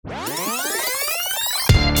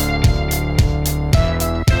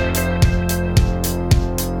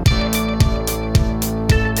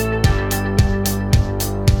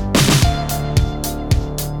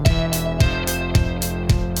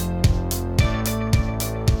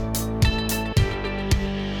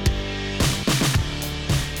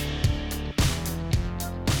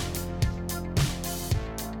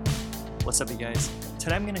What's up, you guys?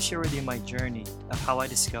 Today I'm going to share with you my journey of how I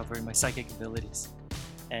discovered my psychic abilities.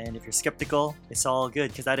 And if you're skeptical, it's all good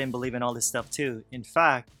because I didn't believe in all this stuff too. In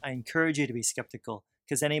fact, I encourage you to be skeptical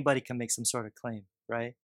because anybody can make some sort of claim,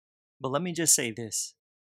 right? But let me just say this.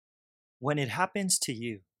 When it happens to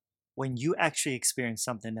you, when you actually experience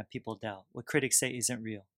something that people doubt, what critics say isn't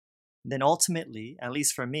real, then ultimately, at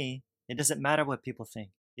least for me, it doesn't matter what people think.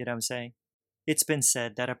 You know what I'm saying? It's been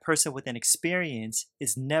said that a person with an experience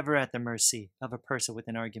is never at the mercy of a person with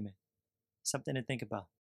an argument. Something to think about.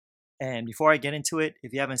 And before I get into it,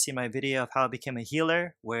 if you haven't seen my video of how I became a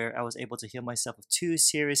healer, where I was able to heal myself of two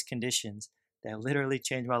serious conditions that literally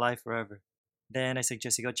changed my life forever, then I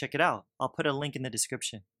suggest you go check it out. I'll put a link in the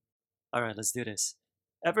description. Alright, let's do this.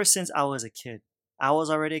 Ever since I was a kid, I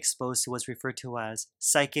was already exposed to what's referred to as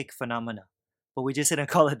psychic phenomena, but we just didn't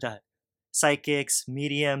call it that. Psychics,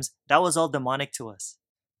 mediums, that was all demonic to us.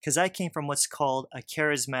 Because I came from what's called a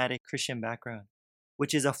charismatic Christian background,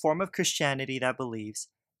 which is a form of Christianity that believes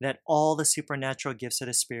that all the supernatural gifts of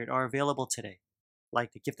the Spirit are available today,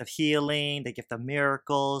 like the gift of healing, the gift of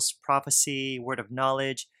miracles, prophecy, word of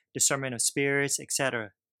knowledge, discernment of spirits,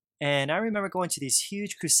 etc. And I remember going to these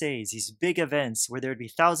huge crusades, these big events where there would be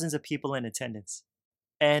thousands of people in attendance.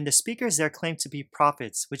 And the speakers there claimed to be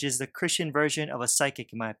prophets, which is the Christian version of a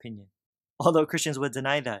psychic, in my opinion. Although Christians would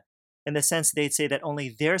deny that, in the sense they'd say that only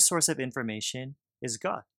their source of information is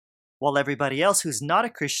God, while everybody else who's not a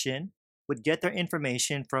Christian would get their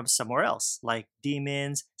information from somewhere else, like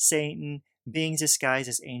demons, Satan, beings disguised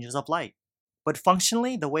as angels of light. But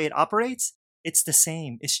functionally, the way it operates, it's the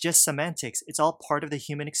same. It's just semantics. It's all part of the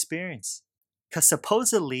human experience. Because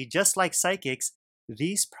supposedly, just like psychics,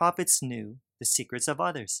 these prophets knew the secrets of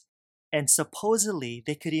others. And supposedly,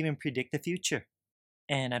 they could even predict the future.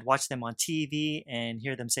 And I'd watch them on TV and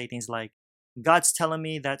hear them say things like, God's telling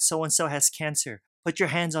me that so-and-so has cancer. Put your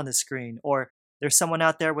hands on the screen. Or there's someone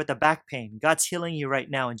out there with a back pain. God's healing you right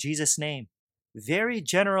now in Jesus' name. Very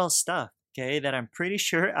general stuff, okay, that I'm pretty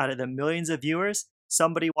sure out of the millions of viewers,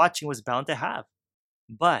 somebody watching was bound to have.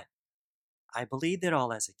 But I believed it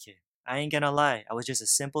all as a kid. I ain't gonna lie, I was just a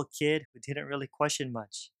simple kid who didn't really question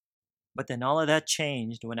much. But then all of that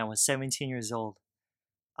changed when I was 17 years old.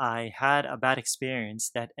 I had a bad experience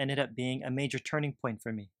that ended up being a major turning point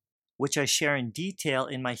for me, which I share in detail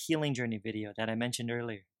in my healing journey video that I mentioned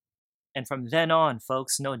earlier. And from then on,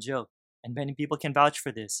 folks, no joke, and many people can vouch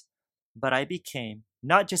for this, but I became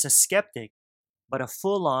not just a skeptic, but a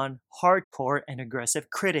full-on, hardcore, and aggressive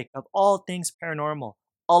critic of all things paranormal,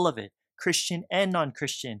 all of it, Christian and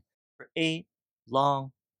non-Christian, for 8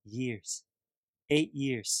 long years. 8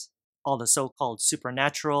 years. All the so-called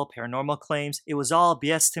supernatural, paranormal claims, it was all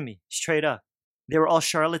BS to me, straight up. They were all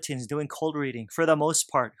charlatans doing cold reading, for the most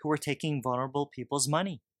part, who were taking vulnerable people's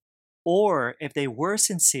money. Or, if they were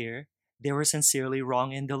sincere, they were sincerely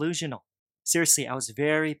wrong and delusional. Seriously, I was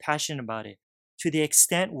very passionate about it, to the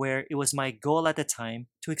extent where it was my goal at the time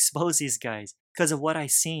to expose these guys, because of what I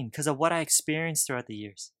seen, because of what I experienced throughout the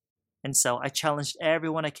years. And so I challenged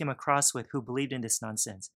everyone I came across with who believed in this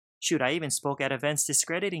nonsense. Shoot, I even spoke at events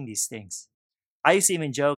discrediting these things. I used to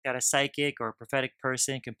even joke that a psychic or a prophetic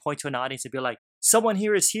person can point to an audience and be like, someone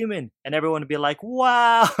here is human, and everyone would be like,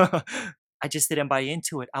 wow! I just didn't buy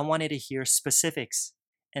into it. I wanted to hear specifics.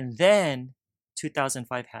 And then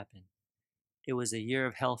 2005 happened. It was a year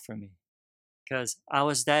of hell for me because I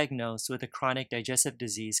was diagnosed with a chronic digestive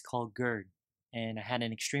disease called GERD, and I had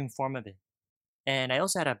an extreme form of it. And I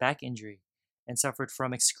also had a back injury and suffered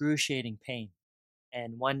from excruciating pain.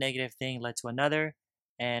 And one negative thing led to another,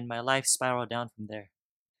 and my life spiraled down from there.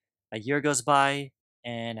 A year goes by,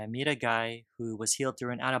 and I meet a guy who was healed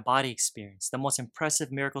through an out-of-body experience, the most impressive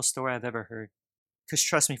miracle story I've ever heard. Because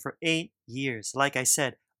trust me, for 8 years, like I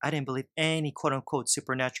said, I didn't believe any quote-unquote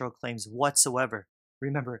supernatural claims whatsoever.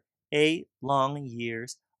 Remember, 8 long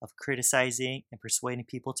years of criticizing and persuading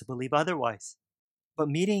people to believe otherwise. But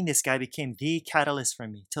meeting this guy became the catalyst for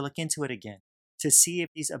me to look into it again, to see if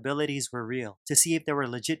these abilities were real, to see if there were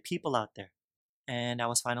legit people out there. And I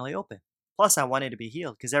was finally open. Plus, I wanted to be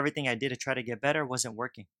healed because everything I did to try to get better wasn't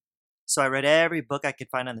working. So I read every book I could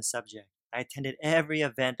find on the subject. I attended every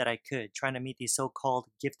event that I could, trying to meet these so-called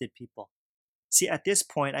gifted people. See, at this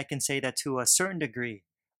point, I can say that to a certain degree,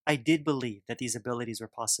 I did believe that these abilities were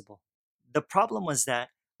possible. The problem was that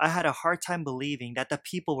I had a hard time believing that the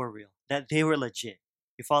people were real, that they were legit.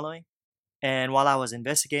 You following? And while I was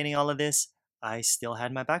investigating all of this, I still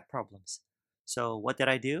had my back problems. So what did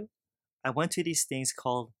I do? I went to these things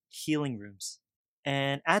called healing rooms.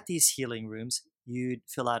 And at these healing rooms, you'd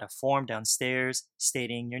fill out a form downstairs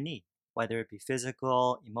stating your need, whether it be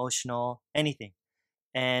physical, emotional, anything.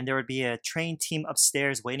 And there would be a trained team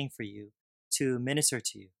upstairs waiting for you to minister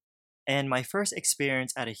to you. And my first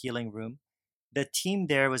experience at a healing room, the team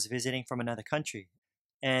there was visiting from another country,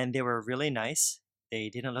 and they were really nice. They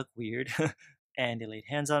didn't look weird, and they laid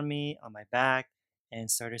hands on me, on my back, and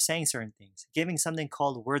started saying certain things, giving something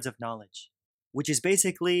called words of knowledge, which is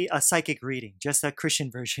basically a psychic reading, just a Christian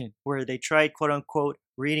version, where they tried, quote unquote,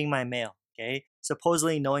 reading my mail, okay?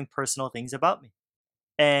 Supposedly knowing personal things about me.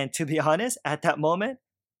 And to be honest, at that moment,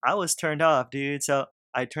 I was turned off, dude. So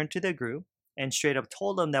I turned to the group and straight up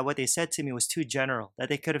told them that what they said to me was too general, that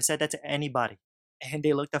they could have said that to anybody. And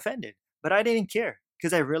they looked offended. But I didn't care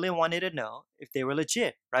because I really wanted to know if they were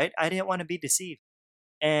legit, right? I didn't want to be deceived.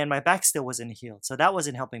 And my back still wasn't healed. So that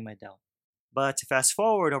wasn't helping my doubt. But to fast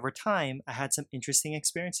forward over time, I had some interesting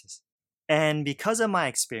experiences. And because of my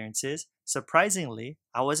experiences, surprisingly,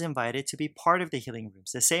 I was invited to be part of the healing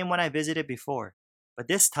rooms, the same one I visited before. But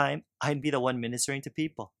this time, I'd be the one ministering to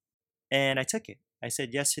people. And I took it. I said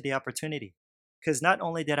yes to the opportunity. Because not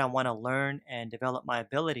only did I want to learn and develop my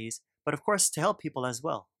abilities, but of course to help people as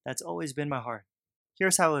well. That's always been my heart.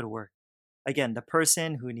 Here's how it would work. Again, the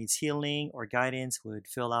person who needs healing or guidance would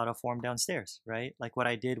fill out a form downstairs, right? Like what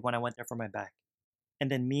I did when I went there for my back. And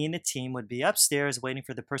then me and the team would be upstairs waiting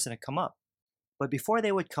for the person to come up. But before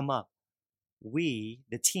they would come up, we,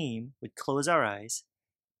 the team, would close our eyes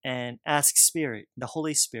and ask Spirit, the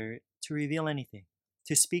Holy Spirit, to reveal anything,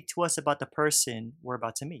 to speak to us about the person we're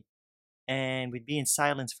about to meet. And we'd be in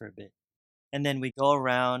silence for a bit. And then we go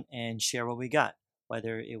around and share what we got,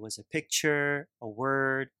 whether it was a picture, a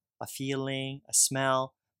word, a feeling, a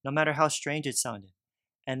smell, no matter how strange it sounded.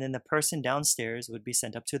 And then the person downstairs would be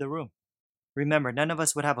sent up to the room. Remember, none of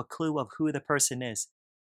us would have a clue of who the person is.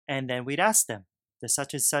 And then we'd ask them, does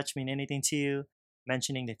such and such mean anything to you?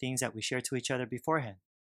 Mentioning the things that we shared to each other beforehand.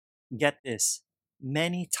 Get this,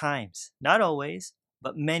 many times, not always,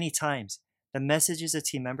 but many times, the messages the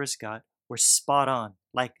team members got were spot on,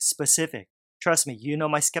 like specific. Trust me, you know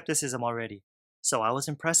my skepticism already. So I was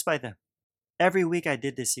impressed by them. Every week I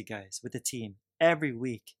did this, you guys, with the team. Every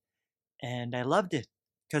week. And I loved it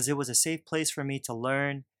because it was a safe place for me to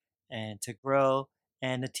learn and to grow.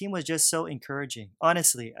 And the team was just so encouraging.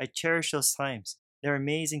 Honestly, I cherish those times. They're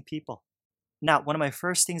amazing people. Now, one of my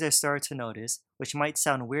first things I started to notice, which might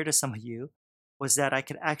sound weird to some of you, was that I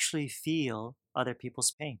could actually feel other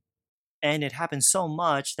people's pain. And it happened so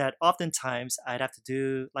much that oftentimes I'd have to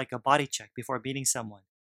do like a body check before meeting someone.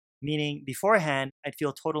 Meaning, beforehand, I'd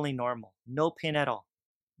feel totally normal, no pain at all.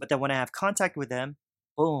 But then when I have contact with them,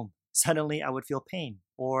 boom, suddenly I would feel pain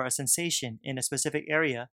or a sensation in a specific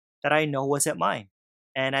area that I know wasn't mine.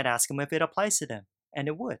 And I'd ask them if it applies to them, and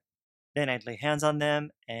it would. Then I'd lay hands on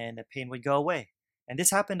them, and the pain would go away. And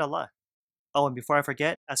this happened a lot. Oh, and before I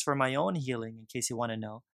forget, as for my own healing, in case you want to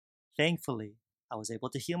know, thankfully, I was able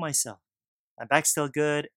to heal myself. My back's still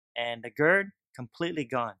good, and the GERD, completely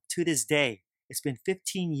gone. To this day, it's been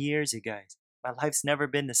 15 years, you guys. My life's never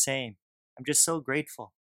been the same. I'm just so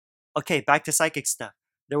grateful. Okay, back to psychic stuff.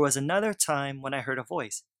 There was another time when I heard a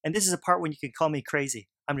voice, and this is a part when you can call me crazy.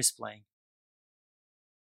 I'm just playing.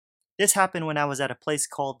 This happened when I was at a place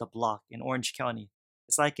called The Block in Orange County.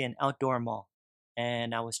 It's like an outdoor mall.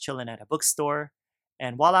 And I was chilling at a bookstore,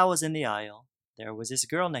 and while I was in the aisle, there was this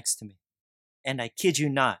girl next to me. And I kid you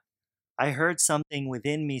not, I heard something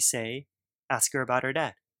within me say, ask her about her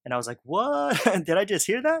dad. And I was like, what? Did I just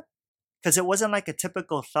hear that? Because it wasn't like a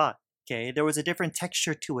typical thought, okay? There was a different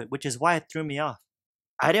texture to it, which is why it threw me off.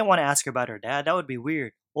 I didn't want to ask her about her dad. That would be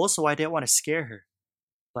weird. Also, I didn't want to scare her.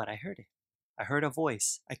 But I heard it. I heard a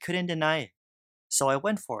voice. I couldn't deny it. So I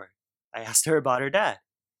went for it. I asked her about her dad.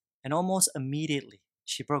 And almost immediately,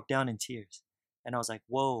 she broke down in tears. And I was like,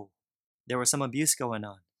 whoa, there was some abuse going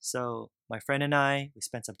on. So my friend and I, we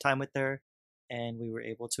spent some time with her and we were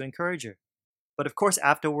able to encourage her. But of course,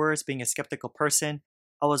 afterwards, being a skeptical person,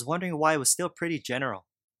 I was wondering why it was still pretty general.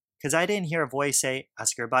 Because I didn't hear a voice say,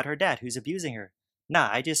 ask her about her dad who's abusing her. Nah,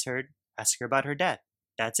 I just heard, ask her about her dad.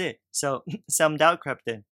 That's it. So some doubt crept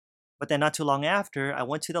in. But then not too long after, I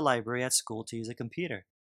went to the library at school to use a computer.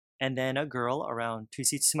 And then a girl around 2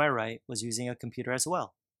 seats to my right was using a computer as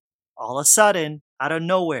well. All of a sudden, out of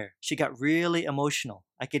nowhere, she got really emotional.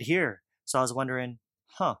 I could hear her. So I was wondering,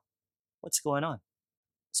 what's going on?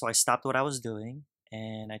 So I stopped what I was doing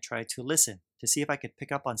and I tried to listen to see if I could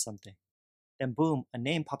pick up on something. Then boom, a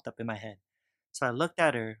name popped up in my head. So I looked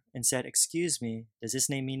at her and said, excuse me, does this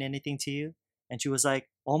name mean anything to you? And she was like,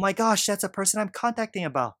 oh my gosh, that's a person I'm contacting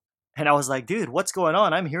about. And I was like, dude, what's going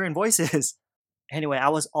on? I'm hearing voices. Anyway, I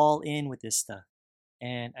was all in with this stuff.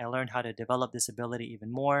 And I learned how to develop this ability even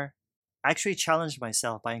more. I actually challenged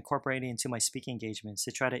myself by incorporating it into my speaking engagements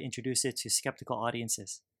to try to introduce it to skeptical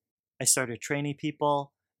audiences. I started training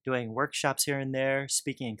people, doing workshops here and there,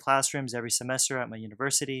 speaking in classrooms every semester at my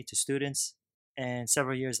university to students. And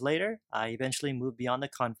several years later, I eventually moved beyond the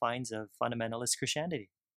confines of fundamentalist Christianity,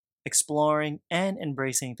 exploring and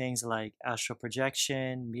embracing things like astral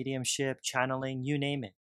projection, mediumship, channeling, you name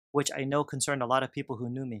it, which I know concerned a lot of people who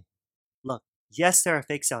knew me. Look, yes, there are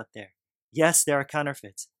fakes out there. Yes, there are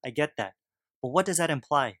counterfeits. I get that. But what does that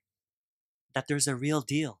imply? That there's a real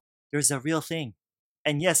deal. There's a real thing.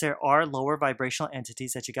 And yes, there are lower vibrational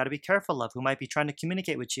entities that you got to be careful of who might be trying to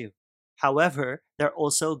communicate with you. However, there are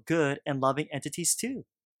also good and loving entities too.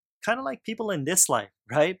 Kind of like people in this life,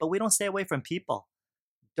 right? But we don't stay away from people.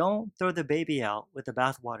 Don't throw the baby out with the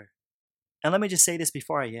bathwater. And let me just say this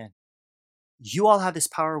before I end. You all have this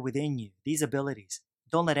power within you, these abilities.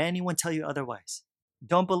 Don't let anyone tell you otherwise.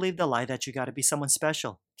 Don't believe the lie that you gotta be someone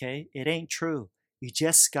special, okay? It ain't true. You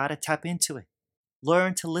just gotta tap into it.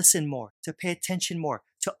 Learn to listen more, to pay attention more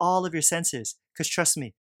to all of your senses. Because trust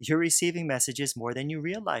me, you're receiving messages more than you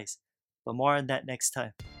realize. But more on that next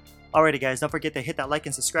time. Alrighty guys, don't forget to hit that like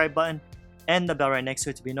and subscribe button and the bell right next to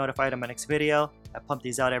it to be notified of my next video. I pump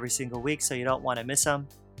these out every single week so you don't want to miss them.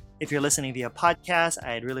 If you're listening via podcast,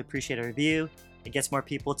 I'd really appreciate a review. It gets more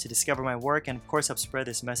people to discover my work and of course help spread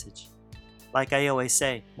this message. Like I always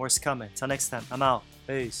say, more's coming. Till next time, I'm out.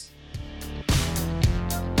 Peace.